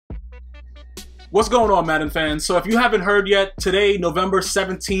What's going on, Madden fans? So if you haven't heard yet, today, November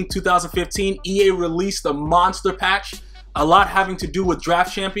 17, 2015, EA released a monster patch, a lot having to do with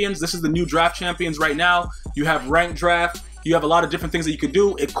draft champions. This is the new draft champions right now. You have ranked draft. You have a lot of different things that you could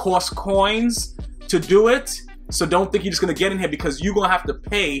do. It costs coins to do it. So don't think you're just going to get in here because you're going to have to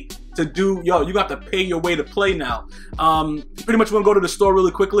pay to do, you have to pay your way to play now. Pretty much we're going to go to the store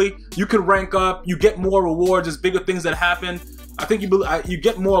really quickly. You can rank up. You get more rewards. There's bigger things that happen. I think you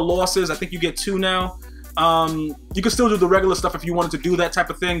get more losses. I think you get 2 now. You can still do the regular stuff if you wanted to do that type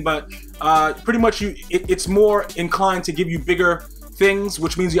of thing, but pretty much it's more inclined to give you bigger things,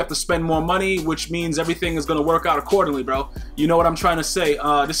 which means you have to spend more money, which means everything is going to work out accordingly, bro. You know what I'm trying to say?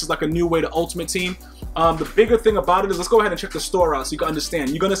 This is like a new way to Ultimate Team. The bigger thing about it is, let's go ahead and check the store out so you can understand.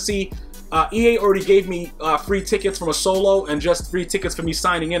 You're going to see EA already gave me free tickets from a solo and just free tickets for me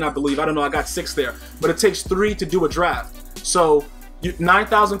signing in, I believe. I don't know, I got 6 there. But it takes 3 to do a draft. So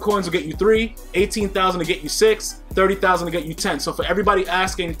 9,000 coins will get you 3, 18,000 to get you 6, 30,000 to get you 10. So for everybody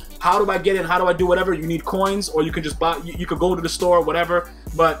asking, how do I get in, how do I do whatever, you need coins, or you can just buy, you could go to the store, whatever.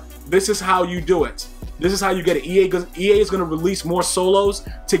 But this is how you do it. This is how you get it. EA is going to release more solos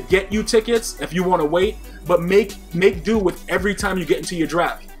to get you tickets if you want to wait, but make do with every time you get into your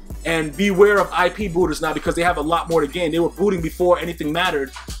draft. And beware of IP booters now because they have a lot more to gain. They were booting before anything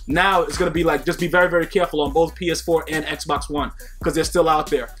mattered. Now it's going to be like, just be very, very careful on both PS4 and Xbox One because they're still out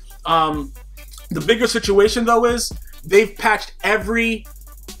there. The bigger situation though is they've patched every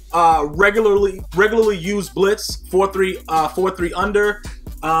regularly used blitz, 4-3 under,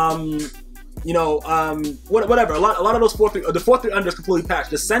 whatever. A lot of those 4-3, the 4-3 under is completely patched.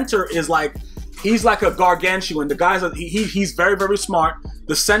 The center is like, he's like a gargantuan. The guys, he's very, very smart.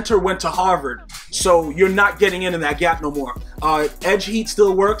 The center went to Harvard, so you're not getting in that gap no more. Edge heat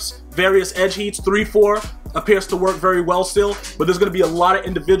still works. Various edge heats, 3-4 appears to work very well still, but there's going to be a lot of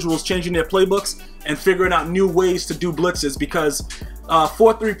individuals changing their playbooks and figuring out new ways to do blitzes because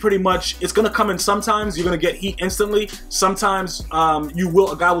 4-3 pretty much, it's going to come in sometimes. You're going to get heat instantly. Sometimes a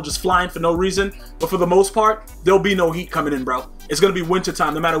guy will just fly in for no reason, but for the most part, there'll be no heat coming in, bro. It's going to be winter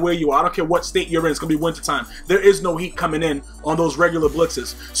time no matter where you are. I don't care what state you're in. It's going to be winter time. There is no heat coming in on those regular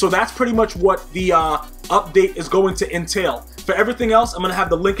blitzes. So that's pretty much what the update is going to entail. For everything else, I'm going to have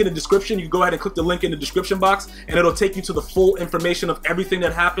the link in the description. You can go ahead and click the link in the description box, and it'll take you to the full information of everything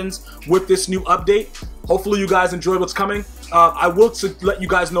that happens with this new update. Hopefully you guys enjoy what's coming. I will let you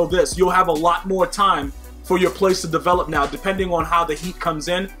guys know this. You'll have a lot more time for your place to develop now, depending on how the heat comes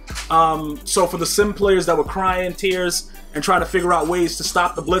in. So for the sim players that were crying tears and trying to figure out ways to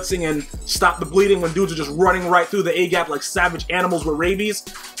stop the blitzing and stop the bleeding when dudes are just running right through the A-gap like savage animals with rabies,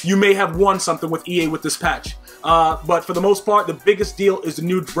 you may have won something with EA with this patch. But for the most part, the biggest deal is the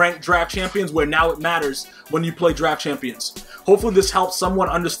new ranked draft champions, where now it matters when you play draft champions. Hopefully this helps someone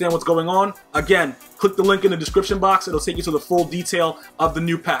understand what's going on. Again, click the link in the description box. It'll take you to the full detail of the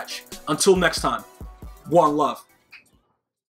new patch. Until next time, one love.